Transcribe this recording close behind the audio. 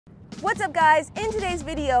What's up guys? In today's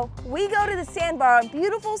video, we go to the sandbar on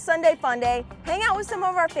beautiful Sunday fun day, hang out with some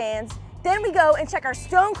of our fans, then we go and check our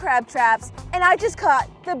stone crab traps, and I just caught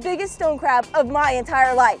the biggest stone crab of my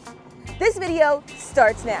entire life. This video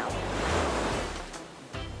starts now.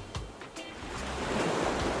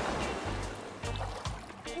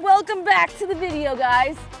 Welcome back to the video,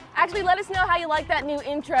 guys. Actually, let us know how you like that new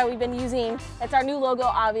intro we've been using. It's our new logo,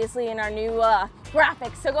 obviously, and our new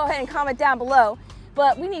graphics, so go ahead and comment down below.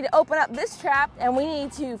 But we need to open up this trap and we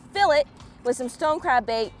need to fill it with some stone crab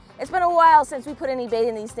bait. It's been a while since we put any bait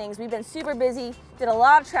in these things. We've been super busy, did a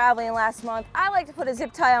lot of traveling last month. I like to put a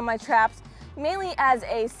zip tie on my traps, mainly as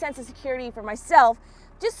a sense of security for myself,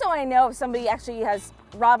 just so I know if somebody actually has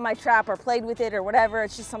robbed my trap or played with it or whatever.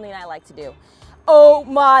 It's just something I like to do. Oh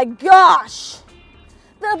my gosh!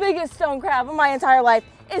 The biggest stone crab of my entire life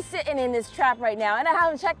is sitting in this trap right now, and I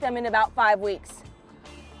haven't checked them in about 5 weeks.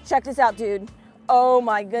 Check this out, dude. Oh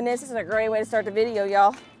my goodness, this is a great way to start the video,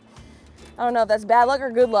 y'all. I don't know if that's bad luck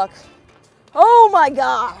or good luck. Oh my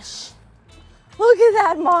gosh. Look at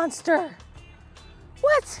that monster.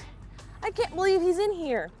 What? I can't believe he's in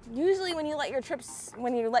here. Usually when you let your traps,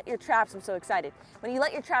 I'm so excited. When you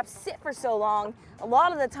let your traps sit for so long, a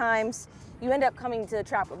lot of the times you end up coming to the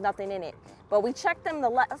trap with nothing in it. But we checked them the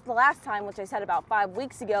last time, which I said about 5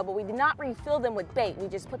 weeks ago, but we did not refill them with bait. We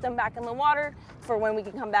just put them back in the water for when we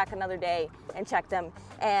can come back another day and check them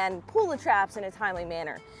and pull the traps in a timely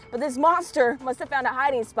manner. But this monster must have found a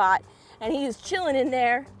hiding spot and he is chilling in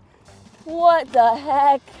there. What the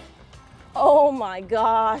heck? Oh my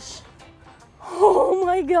gosh. Oh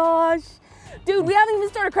my gosh. Dude, we haven't even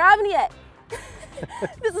started crabbing yet.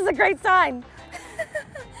 This is a great sign.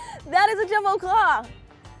 That is a jumbo claw.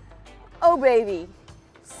 Oh baby,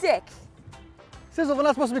 sick. Sizzle, we're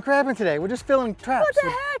not supposed to be crabbing today. We're just filling traps. What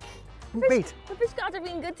the heck? Bait. The fish gods are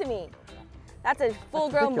being good to me. That's a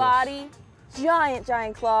full-grown body, giant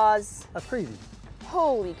claws. That's crazy.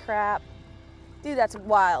 Holy crap. Dude, that's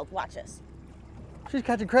wild. Watch this. She's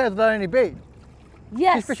catching crabs without any bait.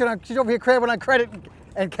 Yes. She's over here crabbing on credit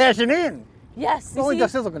and cashing in. Yes. Only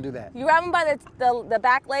Darcizzle can do that. You grab them by the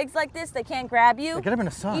back legs like this, they can't grab you. Get him in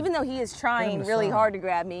the sun. Even though he is trying really hard to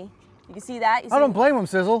grab me. You can see that? I don't blame him,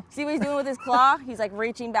 Sizzle. See what he's doing with his claw? He's like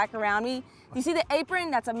reaching back around me. Do you see the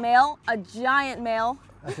apron? That's a male, a giant male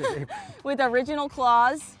with original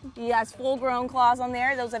claws. He has full-grown claws on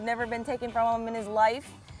there. Those have never been taken from him in his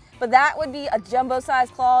life. But that would be a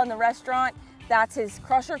jumbo-sized claw in the restaurant. That's his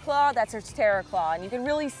crusher claw, that's his terror claw. And you can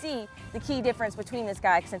really see the key difference between this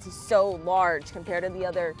guy since he's so large compared to the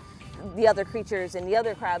other creatures and the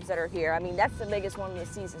other crabs that are here. I mean, that's the biggest one of the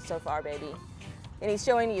season so far, baby. And he's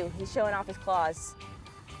showing off his claws.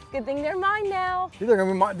 Good thing they're mine now. They're going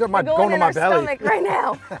to be going to my belly. Stomach right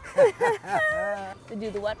now. To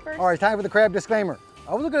do the what first? All right, time for the crab disclaimer.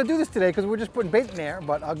 I wasn't going to do this today because we're just putting bait in there,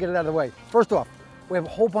 but I'll get it out of the way. First off, we have a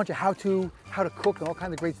whole bunch of how to cook and all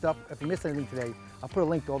kinds of great stuff. If you missed anything today, I'll put a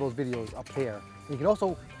link to all those videos up there. You can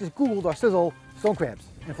also just Google Darcizzle stone crabs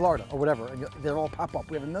in Florida or whatever, and they'll all pop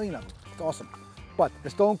up. We have 1 million of them. It's awesome. But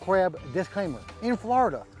the stone crab disclaimer, in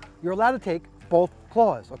Florida, you're allowed to take both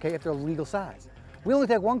claws, okay, if they're legal size. We only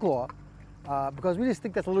take one claw because we just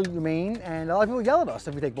think that's a little humane, and a lot of people yell at us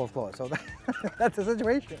if we take both claws, so that's the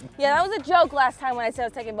situation. Yeah, that was a joke last time when I said I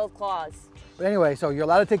was taking both claws. But anyway, so you're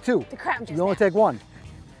allowed to take two. The crab just you only take one.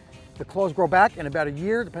 The claws grow back in about a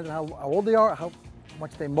year, depending on how old they are, how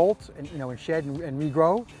much they molt and and shed and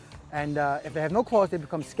regrow. And if they have no claws, they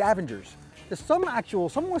become scavengers. There's someone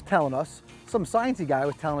was telling us, some sciencey guy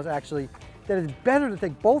was telling us actually, that it's better to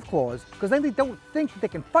take both claws because then they don't think that they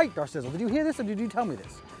can fight Darcizzle. Did you hear this or did you tell me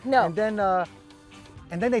this? No. And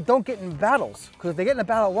then they don't get in battles because if they get in a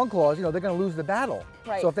battle with one claws, they're going to lose the battle.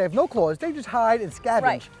 Right. So if they have no claws, they just hide and scavenge.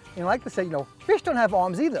 Right. And like to say, fish don't have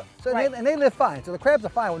arms either. So right. and they live fine. So the crabs are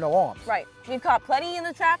fine with no arms. Right. We've caught plenty in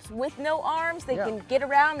the traps with no arms. They can get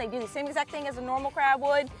around. They do the same exact thing as a normal crab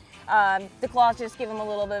would. The claws just give them a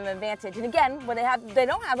little bit of an advantage. And again, when they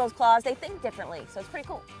don't have those claws, they think differently. So it's pretty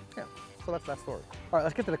cool. Yeah. So that's that story. All right,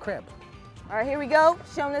 let's get to the crab. All right, here we go.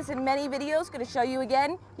 Shown this in many videos. Going to show you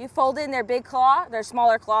again. You fold in their big claw, their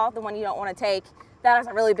smaller claw, the one you don't want to take. That has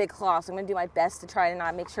a really big claw, so I'm going to do my best to try to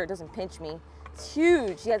not make sure it doesn't pinch me. It's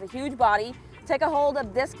huge. He has a huge body. Take a hold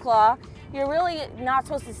of this claw. You're really not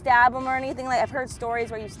supposed to stab them or anything. Like I've heard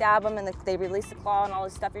stories where you stab them and they release the claw and all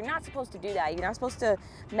this stuff. You're not supposed to do that. You're not supposed to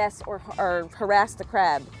mess or harass the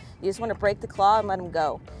crab. You just want to break the claw and let them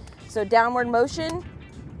go. So downward motion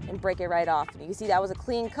and break it right off. And you can see that was a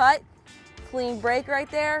clean cut, clean break right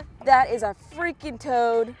there. That is a freaking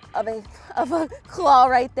toad of a claw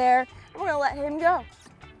right there. I'm gonna let him go.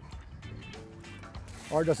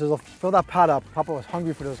 All right, Darcizzle, fill that pot up. Papa was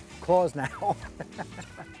hungry for those claws now.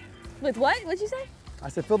 With what? What'd you say? I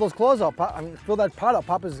said, fill those claws up. Fill that pot up.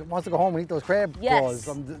 Papa wants to go home and eat those crab claws.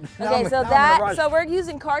 Okay, so we're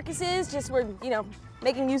using carcasses. Just we're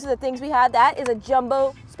making use of the things we had. That is a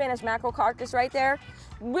jumbo Spanish mackerel carcass right there.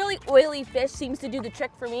 Really oily fish seems to do the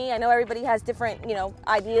trick for me. I know everybody has different,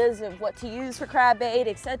 ideas of what to use for crab bait,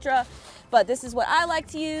 etc. But this is what I like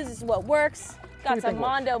to use. This is what works. Got some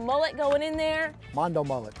Mondo mullet going in there. Mondo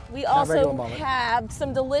mullet. We also have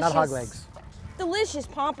some delicious, not hog legs, delicious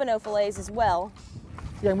pompano fillets as well.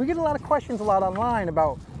 Yeah, and we get a lot of questions a lot online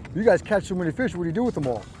about, you guys catch so many fish, what do you do with them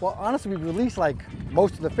all? Well, honestly, we released like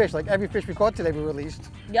most of the fish. Like every fish we caught today, we released.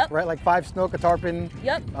 Yep. Right, like 5 snook, a tarpon.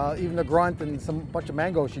 Yep. Even a grunt and some bunch of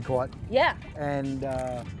mango she caught. Yeah. And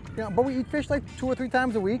but we eat fish like 2 or 3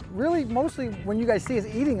 times a week. Really, mostly when you guys see us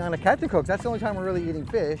eating on a Captain Cooks, that's the only time we're really eating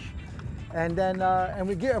fish. And then,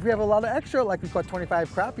 if we have a lot of extra, like we caught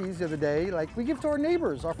 25 crappies the other day, like we give to our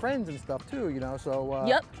neighbors, our friends and stuff too, so.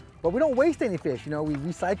 Yep. But we don't waste any fish, we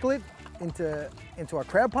recycle it into our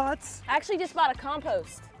crab pots. I actually just bought a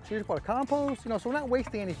compost. So you just bought a compost, so we're not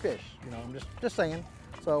wasting any fish, I'm just saying.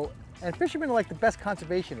 So, and fishermen are like the best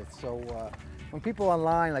conservationists, so when people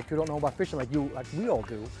online, like who don't know about fishing like we all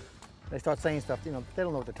do, they start saying stuff, they don't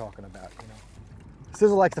know what they're talking about,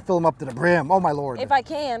 Sizzle likes to fill them up to the brim. Oh my Lord. If I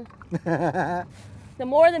can. The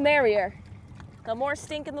more the merrier. The more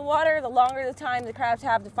stink in the water, the longer the time the crabs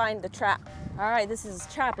have to find the trap. All right,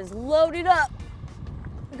 trap is loaded up.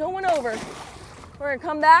 Going over. We're gonna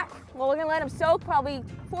come back. Well, we're gonna let them soak probably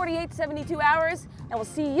 48 to 72 hours, and we'll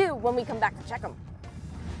see you when we come back to check them.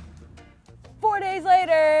 4 days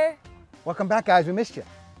later. Welcome back, guys. We missed you.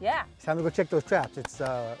 Yeah. It's time to go check those traps. It's,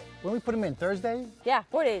 when we put them in, Thursday? Yeah,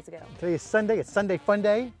 4 days ago. Today is Sunday. It's Sunday Fun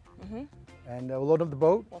Day. And we'll load up the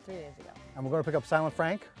boat. Well, 3 days ago. And we're going to pick up Silent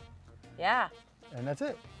Frank. Yeah. And that's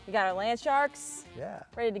it. We got our land sharks. Yeah.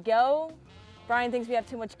 Ready to go. Brian thinks we have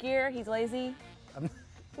too much gear. He's lazy.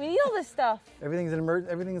 We need all this stuff.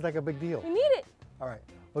 Everything's like a big deal. We need it. All right.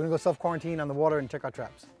 We're going to go self-quarantine on the water and check our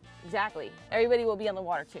traps. Exactly. Everybody will be on the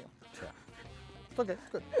water too. Yeah. It's okay.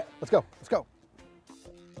 It's good. Let's go. Let's go.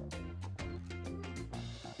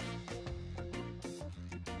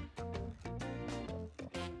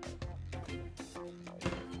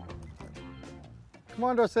 Come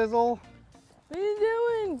on, Darcizzle. What are you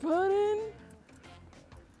doing, Puddin'?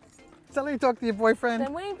 Is that like you talk to your boyfriend?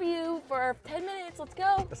 I'm waiting for you for 10 minutes. Let's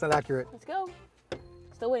go. That's not accurate. Let's go.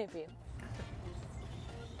 Still waiting for you.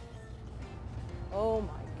 Oh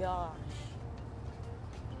my gosh.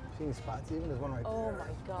 See any spots even? There's one right there. Oh my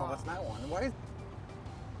god. Oh, that's not one. Why is...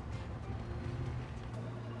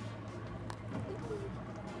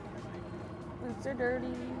 Boots are dirty.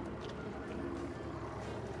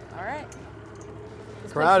 All right.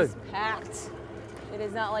 This Crowded. place is packed. It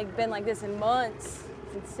has not been like this in months.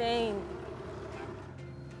 It's insane.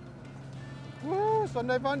 Woo,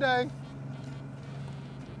 Sunday Fun Day.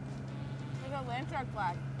 Look at land shark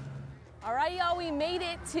flag. All right, y'all, we made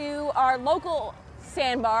it to our local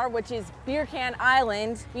sandbar, which is Beer Can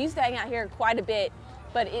Island. We used to hang out here quite a bit,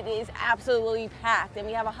 but it is absolutely packed, and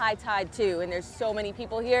we have a high tide too, and there's so many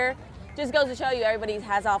people here. Just goes to show you everybody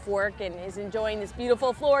has off work and is enjoying this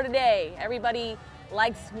beautiful Florida day. Everybody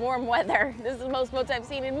likes warm weather. This is the most boats I've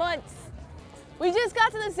seen in months. We just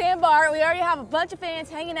got to the sandbar. We already have a bunch of fans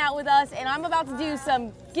hanging out with us, and I'm about to do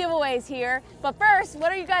some giveaways here. But first,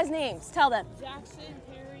 what are you guys' names? Tell them. Jackson,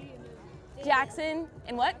 Perry, and Jackson,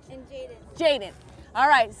 and what? And Jaden. Jaden. All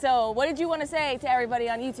right, so what did you want to say to everybody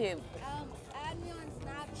on YouTube? Add me on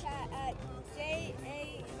Snapchat at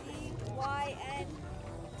JAEYN2727.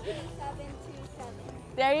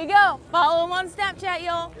 There you go. Follow them on Snapchat,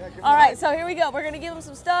 y'all. Yeah, all right, so here we go. We're going to give them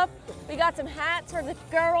some stuff. We got some hats for the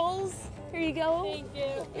girls. Here you go. Thank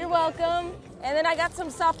you. You're welcome. And then I got some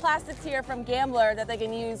soft plastics here from Gambler that they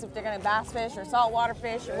can use if they're going to bass fish or saltwater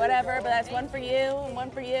fish or whatever. But that's one for you and one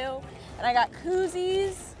for you. And I got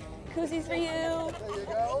koozies. Koozies for you. There you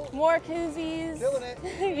go. More koozies. Killing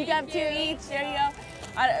it. You got 2 each. There you go.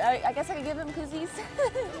 I guess I could give them koozies.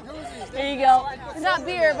 Koozies. There you go. It's not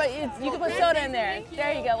beer, but you can put soda in there.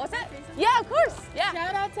 There you go. What's that? Yeah, of course. Yeah.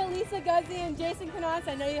 Shout out to Lisa Guzzi and Jason Canas.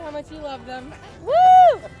 I know how much you love them. Woo!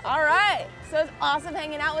 All right. So it's awesome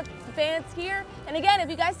hanging out with the fans here. And again, if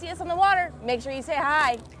you guys see us on the water, make sure you say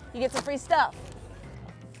hi. You get some free stuff.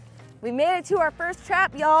 We made it to our first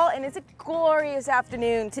trap, y'all, and it's a glorious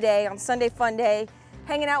afternoon today on Sunday Fun Day.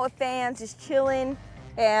 Hanging out with fans, just chilling.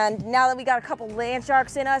 And now that we got a couple land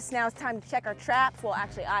sharks in us, now it's time to check our traps. Well,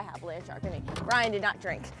 actually, I have a land shark in me. Ryan did not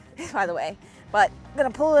drink, by the way. But I'm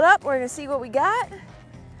gonna pull it up. We're gonna see what we got.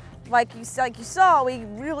 Like you saw, we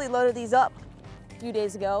really loaded these up few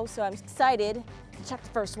days ago, so I'm excited to check the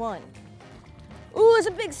first one. Ooh, there's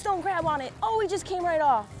a big stone crab on it. Oh, he just came right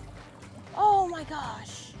off. Oh my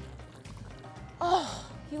gosh. Oh,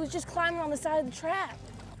 he was just climbing on the side of the trap.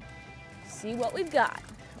 See what we've got.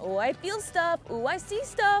 Oh, I feel stuff. Oh, I see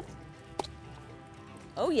stuff.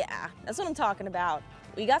 Oh yeah, that's what I'm talking about.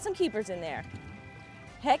 We got some keepers in there.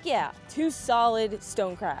 Heck yeah, 2 solid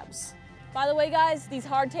stone crabs. By the way, guys, these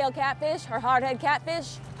hardtail catfish or hardhead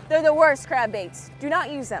catfish, they're the worst crab baits. Do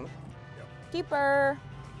not use them. Keeper.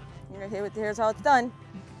 Here's how it's done.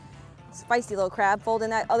 It's a feisty little crab. Fold in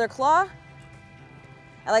that other claw.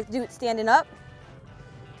 I like to do it standing up.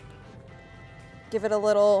 Give it a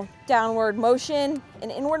little downward motion,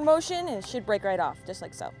 an inward motion, and it should break right off, just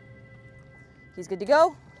like so. He's good to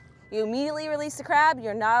go. You immediately release the crab.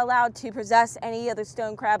 You're not allowed to possess any other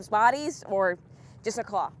stone crab's bodies or just a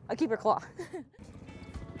claw, a keeper claw.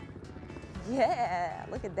 Yeah,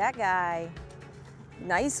 look at that guy.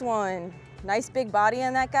 Nice one. Nice big body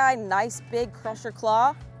on that guy. Nice big crusher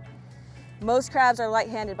claw. Most crabs are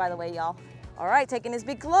light-handed, by the way, y'all. All right, taking his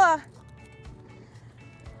big claw.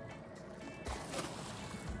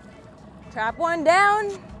 Trap one down.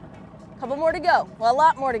 Couple more to go. Well, a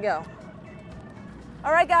lot more to go.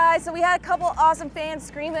 All right, guys, so we had a couple awesome fans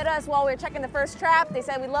scream at us while we were checking the first trap. They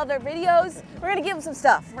said we love their videos. We're gonna give them some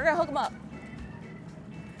stuff. We're gonna hook them up.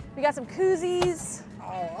 We got some koozies.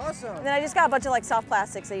 Oh, awesome. And then I just got a bunch of like soft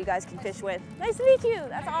plastics that you guys can fish with. Nice to meet you.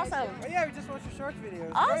 That's awesome. Oh yeah, we just watched your shark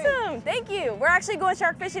videos. Awesome. Thank you. We're actually going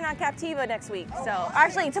shark fishing on Captiva next week. So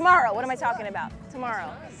actually tomorrow. What am I talking about?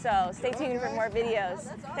 Tomorrow. So stay tuned for more videos.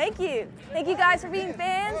 Thank you. Thank you guys for being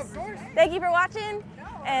fans. Thank you for watching.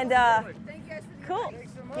 And cool.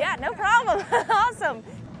 Yeah, no problem. Awesome.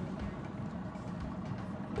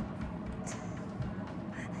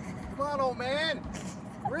 Come on, old man.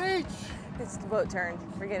 Reach. It's the boat turned.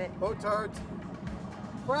 Forget it. Boat turned.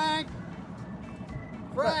 Frank.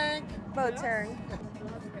 Frank. Boat turned.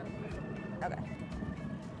 Okay.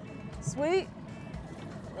 Sweet.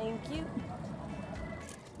 Thank you.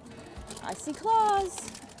 I see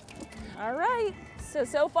claws. All right.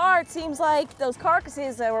 So far it seems like those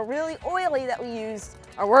carcasses that were really oily that we used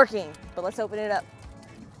are working, but let's open it up.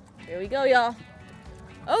 Here we go, y'all.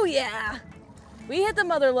 Oh yeah. We hit the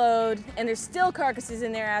mother load and there's still carcasses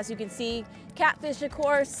in there, as you can see. Catfish, of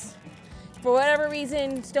course. For whatever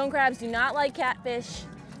reason, stone crabs do not like catfish.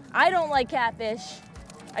 I don't like catfish.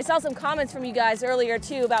 I saw some comments from you guys earlier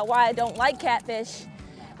too about why I don't like catfish.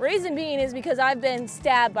 Reason being is because I've been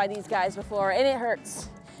stabbed by these guys before and it hurts.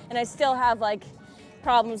 And I still have like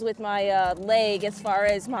problems with my leg as far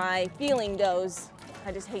as my feeling goes.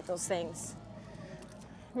 I just hate those things.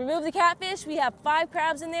 Remove the catfish. We have 5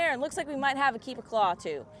 crabs in there and looks like we might have a keeper claw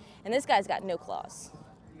too. And this guy's got no claws.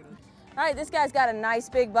 All right, this guy's got a nice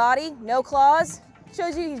big body, no claws.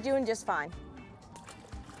 Shows you he's doing just fine.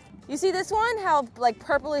 You see this one, how like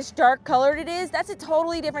purplish dark colored it is? That's a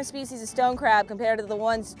totally different species of stone crab compared to the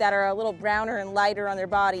ones that are a little browner and lighter on their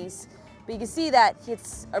bodies. But you can see that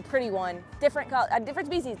it's a pretty one. Different color, a different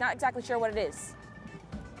species, not exactly sure what it is.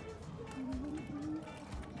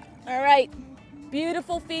 All right,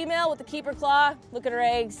 beautiful female with the keeper claw. Look at her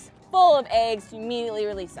eggs, full of eggs. You immediately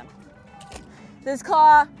release them. This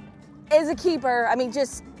claw is a keeper. I mean,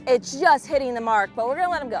 it's just hitting the mark, but we're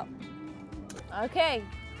gonna let him go. Okay,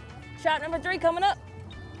 shot number 3 coming up.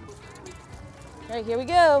 All right, here we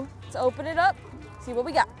go. Let's open it up, see what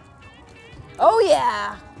we got. Oh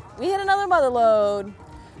yeah, we hit another mother load.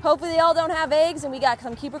 Hopefully they all don't have eggs and we got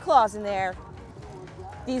some keeper claws in there.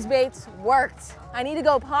 These baits worked. I need to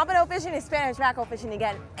go pompano fishing and Spanish mackerel fishing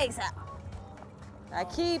again ASAP.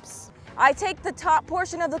 That keeps. I take the top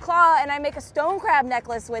portion of the claw and I make a stone crab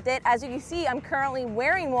necklace with it. As you can see, I'm currently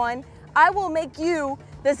wearing one. I will make you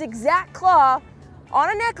this exact claw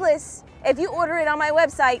on a necklace if you order it on my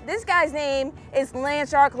website. This guy's name is Land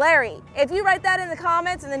Shark Larry. If you write that in the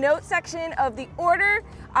comments in the notes section of the order,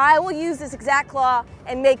 I will use this exact claw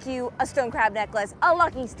and make you a stone crab necklace, a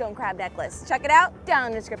lucky stone crab necklace. Check it out down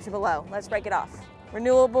in the description below. Let's break it off.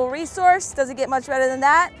 Renewable resource, doesn't get much better than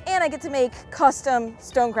that. And I get to make custom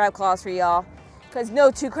stone crab claws for y'all because no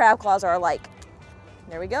 2 crab claws are alike.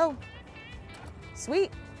 There we go.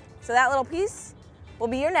 Sweet. So that little piece will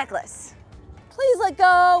be your necklace. Please let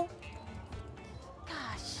go.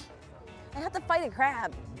 Gosh, I have to fight a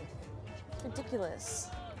crab. It's ridiculous.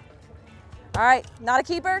 All right, not a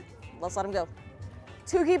keeper. Let's let him go.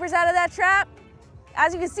 2 keepers out of that trap.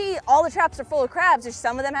 As you can see, all the traps are full of crabs. There's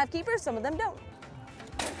some of them have keepers, some of them don't.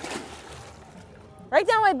 Right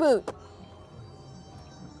down my boot.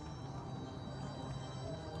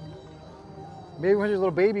 Maybe when you're a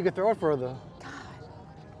little baby, you could throw it further. God,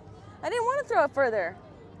 I didn't want to throw it further.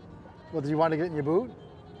 Well, do you want to get in your boot?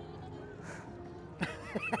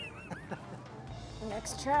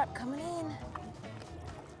 Next trap coming in.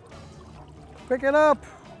 Pick it up.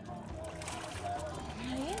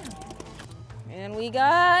 And we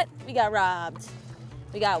got robbed.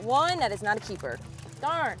 We got one that is not a keeper.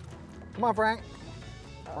 Darn. Come on, Frank.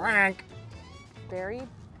 Frank. Buried.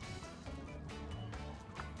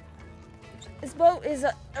 This boat is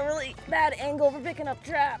a really bad angle for picking up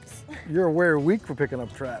traps. You're very weak for picking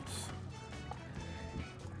up traps.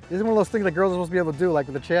 This is one of those things that girls are supposed to be able to do, like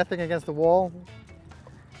with the chair thing against the wall.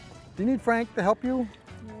 Do you need Frank to help you?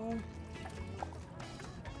 No.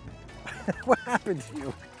 What happened to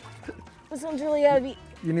you? This one's really heavy.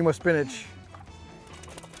 You need more spinach.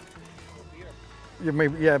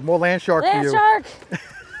 Yeah, more land shark for you. Land shark!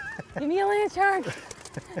 Give me a land shark.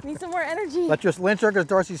 Need some more energy. Land shark is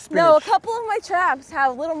Darcy's spinach. No, a couple of my traps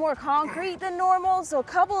have a little more concrete than normal, so a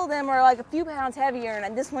couple of them are like a few pounds heavier,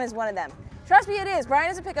 and this one is one of them. Trust me, it is. Brian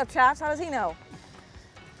doesn't pick up traps. How does he know?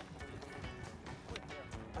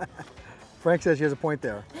 Frank says he has a point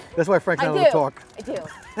there. That's why Frank's not able to talk. I do.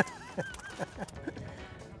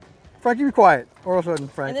 Frank, you be quiet. All of a sudden,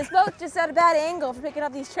 Frank. And this boat just at a bad angle for picking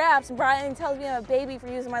up these traps, and Brian tells me I'm a baby for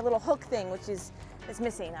using my little hook thing, which is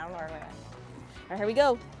missing. I don't know where it went. All right, here we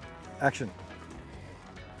go. Action.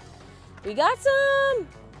 We got some.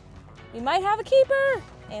 We might have a keeper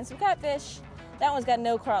and some catfish. That one's got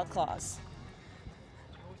no claws.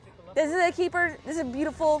 This is a keeper. This is a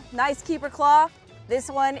beautiful, nice keeper claw. This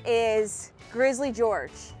one is Grizzly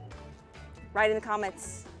George. Write in the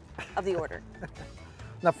comments of the order.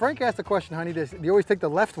 Now, Frank asked the question, honey, do you always take the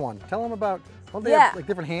left one? Tell him about, don't they have like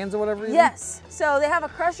different hands or whatever? Yes, so they have a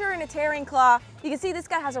crusher and a tearing claw. You can see this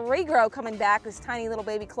guy has a regrow coming back, this tiny little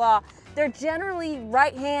baby claw. They're generally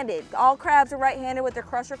right-handed. All crabs are right-handed with their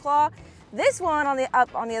crusher claw. This one, on the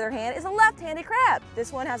other hand, is a left-handed crab.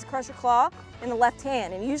 This one has a crusher claw in the left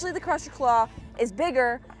hand, and usually the crusher claw is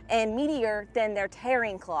bigger and meatier than their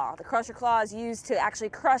tearing claw. The crusher claw is used to actually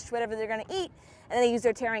crush whatever they're gonna eat, and then they use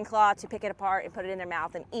their tearing claw to pick it apart and put it in their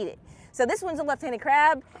mouth and eat it. So this one's a left-handed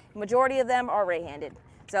crab. Majority of them are right-handed.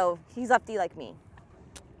 So he's lefty like me.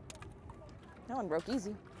 That one broke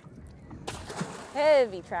easy.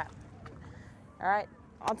 Heavy trap. All right,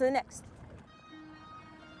 on to the next.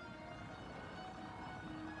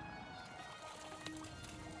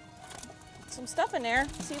 Some stuff in there.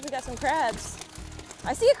 Let's see if we got some crabs.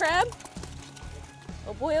 I see a crab.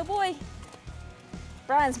 Oh boy, oh boy.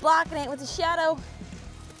 Brian's blocking it with his shadow.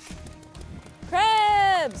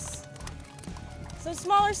 Crabs! Some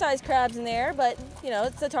smaller sized crabs in there, but you know,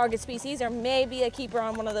 it's a target species. There may be a keeper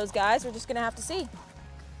on one of those guys. We're just gonna have to see.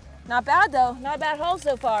 Not bad though, not a bad haul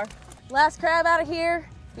so far. Last crab out of here.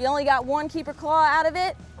 We only got one keeper claw out of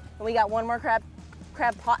it, and we got one more crab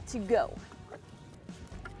pot to go.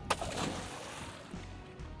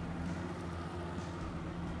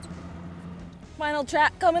 Final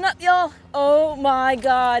trap coming up, y'all. Oh my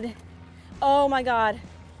God. Oh my God.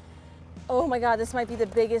 Oh my God, this might be the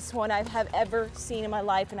biggest one I have ever seen in my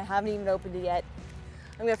life, and I haven't even opened it yet.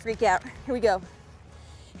 I'm gonna freak out. Here we go.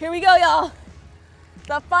 Here we go, y'all.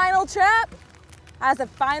 The final trap has the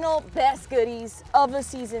final best goodies of the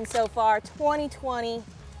season so far, 2020.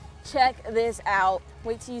 Check this out.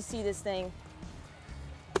 Wait till you see this thing.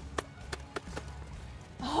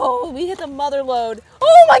 Oh, we hit the mother lode.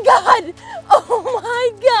 Oh my God! Oh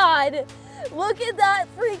my God! Look at that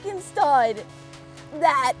freaking stud.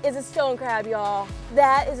 That is a stone crab, y'all.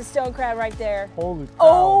 That is a stone crab right there. Holy cow.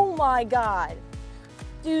 Oh my God.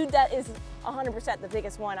 Dude, that is 100% the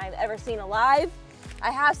biggest one I've ever seen alive.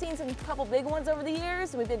 I have seen some couple big ones over the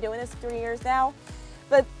years. We've been doing this 3 years now,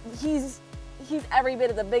 but he's every bit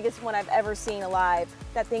of the biggest one I've ever seen alive.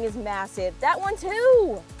 That thing is massive. That one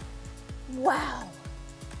too. Wow.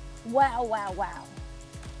 Wow, wow, wow.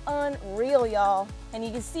 Unreal, y'all. And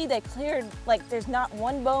you can see they cleared, like there's not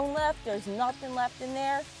one bone left, there's nothing left in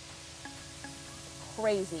there.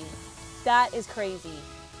 Crazy. That is crazy.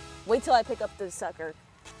 Wait till I pick up this sucker.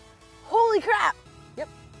 Holy crap! Yep.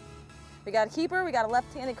 We got a keeper, we got a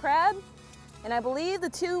left-handed crab, and I believe the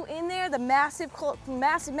two in there, the massive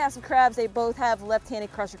crabs, they both have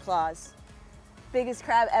left-handed crusher claws. Biggest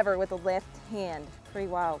crab ever with a left hand. Pretty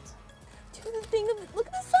wild. Dude, the thing, look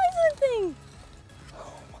at the size of the thing.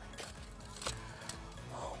 Oh my God.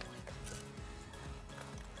 Oh my God.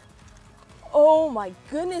 Oh my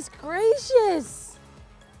goodness gracious.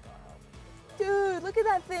 Dude, look at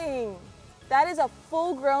that thing. That is a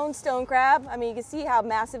full-grown stone crab. I mean, you can see how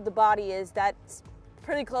massive the body is. That's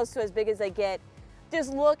pretty close to as big as they get.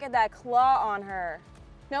 Just look at that claw on her.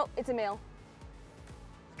 Nope, it's a male.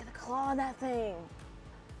 Look at the claw on that thing.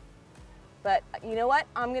 But you know what?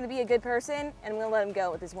 I'm gonna be a good person and I'm gonna let him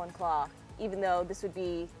go with his one claw, even though this would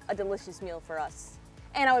be a delicious meal for us.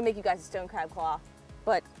 And I would make you guys a stone crab claw,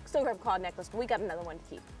 but stone crab claw necklace, but we got another one to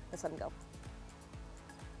keep. Let's let him go.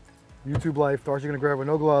 YouTube life, Darcy's gonna grab it with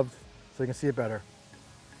no gloves so you can see it better.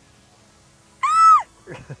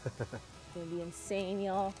 It's gonna be insane,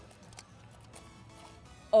 y'all.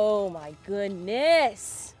 Oh my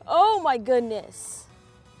goodness. Oh my goodness.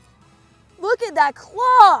 Look at that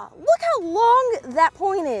claw. Look how long that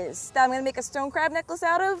point is that I'm gonna make a stone crab necklace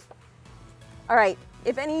out of. All right,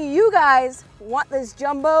 if any of you guys want this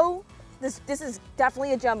jumbo, this is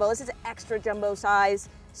definitely a jumbo. This is an extra jumbo size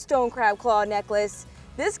stone crab claw necklace.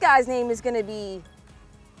 This guy's name is gonna be,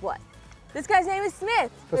 what? This guy's name is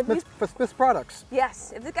Smith. For Smith's products.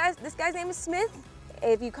 Yes, if this guy's name is Smith,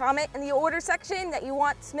 if you comment in the order section that you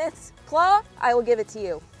want Smith's claw, I will give it to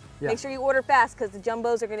you. Yeah. Make sure you order fast because the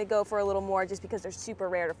jumbos are gonna go for a little more just because they're super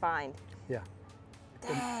rare to find. Yeah.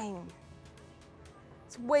 Dang.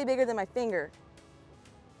 It's way bigger than my finger.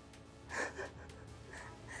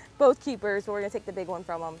 Both keepers, but we're gonna take the big one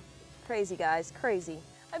from them. Crazy, guys, crazy.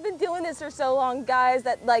 I've been doing this for so long, guys,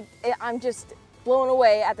 that I'm just blown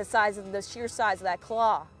away at the sheer size of that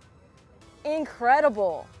claw.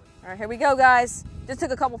 Incredible. All right, here we go, guys. Just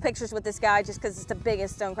took a couple pictures with this guy just because it's the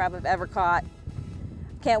biggest stone crab I've ever caught.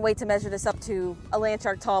 Can't wait to measure this up to a land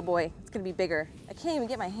shark tall boy. It's gonna be bigger. I can't even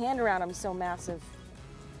get my hand around him, he's so massive.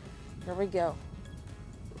 Here we go.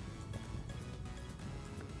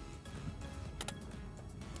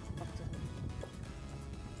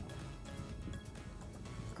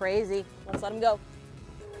 Crazy. Let's let him go.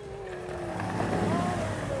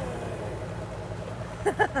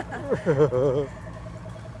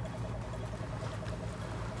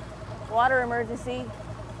 Water emergency.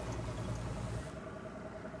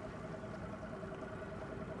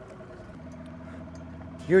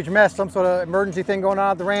 Huge mess, some sort of emergency thing going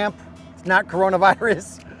on at the ramp. It's not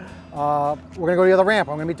coronavirus. We're gonna go to the other ramp.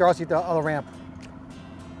 I'm gonna meet Darcy at the other ramp.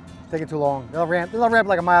 It's taking too long. The other ramp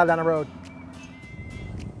like a mile down the road.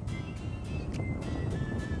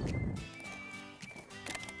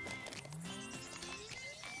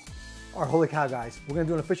 All right, holy cow, guys. We're gonna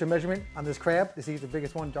do an official measurement on this crab to see if the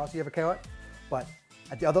biggest one Darcy ever caught. But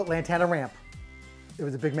at the other Lantana ramp, it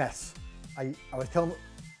was a big mess. I was telling,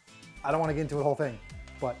 I don't want to get into the whole thing,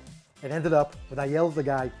 but it ended up with I yelled at the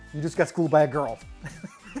guy, "You just got schooled by a girl."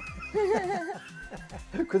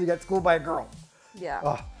 Because he got schooled by a girl. Yeah.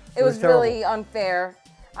 Oh, it was terrible. really unfair.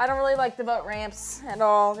 I don't really like the boat ramps at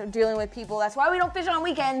all. They're dealing with people. That's why we don't fish on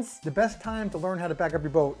weekends. The best time to learn how to back up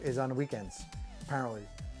your boat is on the weekends, apparently.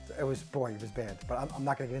 It was bad, but I'm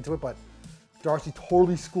not gonna get into it, but Darcy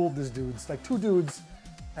totally schooled these dudes, like two dudes,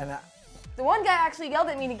 and the one guy actually yelled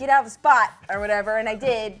at me to get out of the spot or whatever, and I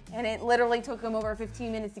did, and it literally took him over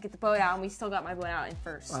 15 minutes to get the boat out, and we still got my boat out in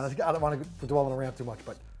first. I don't want to dwell on the ramp too much,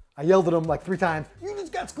 but I yelled at him like 3 times, "You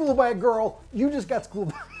just got schooled by a girl! You just got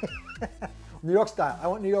schooled by..." New York style. I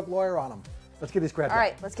want New York lawyer on them. Let's get these crabs. All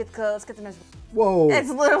right, let's get the measurement. Whoa. It's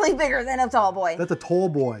literally bigger than a tall boy. That's a tall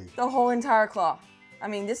boy. The whole entire claw. I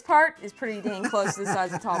mean, this part is pretty dang close to the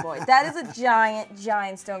size of a tall boy. That is a giant,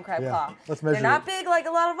 giant stone crab claw. Let's measure They're not big like a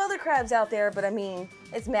lot of other crabs out there, but I mean,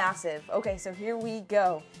 it's massive. Okay, so here we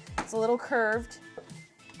go. It's a little curved,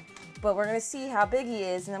 but we're gonna see how big he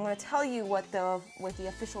is, and I'm gonna tell you what the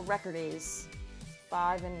official record is.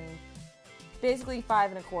 Basically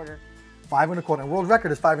 5 1/4. 5 1/4. And world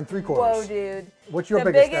record is 5 3/4. Whoa, dude. What's your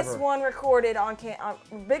biggest ever? Biggest one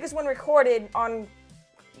recorded on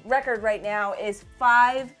record right now is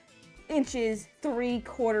 5 inches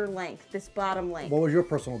 3/4 length, this bottom length. What was your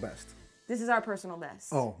personal best? This is our personal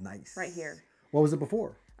best. Oh, nice. Right here. What was it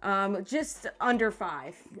before? Just under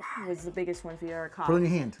 5 was the biggest one we ever caught. Put it in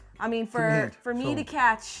your hand. I mean, for me to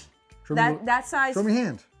catch that size. Show me your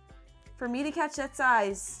hand. For me to catch that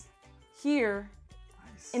size here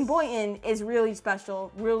in Boynton is really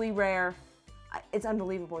special, really rare. It's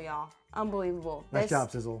unbelievable, y'all. Unbelievable. Nice job,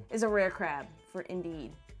 Sizzle. Is a rare crab, for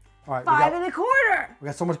indeed. All right, 5 1/4. We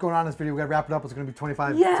got so much going on in this video. We got to wrap it up. It's going to be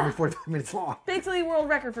 25, Yeah. it's going to be 45 minutes long. Basically world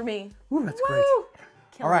record for me. Ooh, that's Woo! great.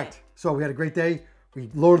 Killing All right, it. so we had a great day.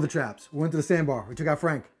 We loaded the traps. We went to the sandbar. We took out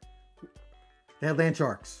Frank. They had land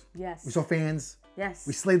sharks. Yes. We saw fans. Yes.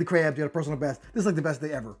 We slayed the crabs. We had a personal best. This is like the best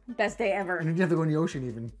day ever. Best day ever. And you didn't have to go in the ocean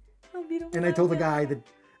even. Oh, beautiful. And I told the guy that,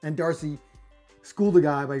 and Darcy schooled the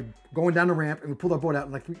guy by going down the ramp, and we pulled our boat out.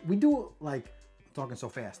 And like we do it like, I'm talking so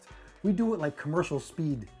fast. We do it like commercial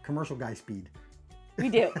guy speed. We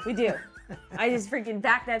do. I just freaking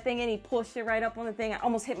backed that thing in. He pushed it right up on the thing. I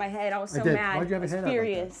almost hit my head. I was so mad. Why'd you have I your was head out like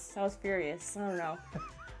furious. I was furious. I don't know.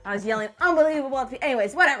 I was yelling unbelievable.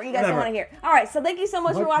 Anyways, whatever. You guys don't want to hear. All right. So thank you so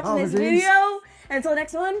much for watching this video. Until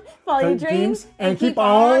next one, follow your dreams and keep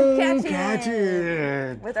on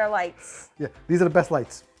catching with our lights. Yeah, these are the best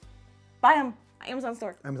lights. Buy them. Amazon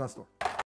store. Amazon store.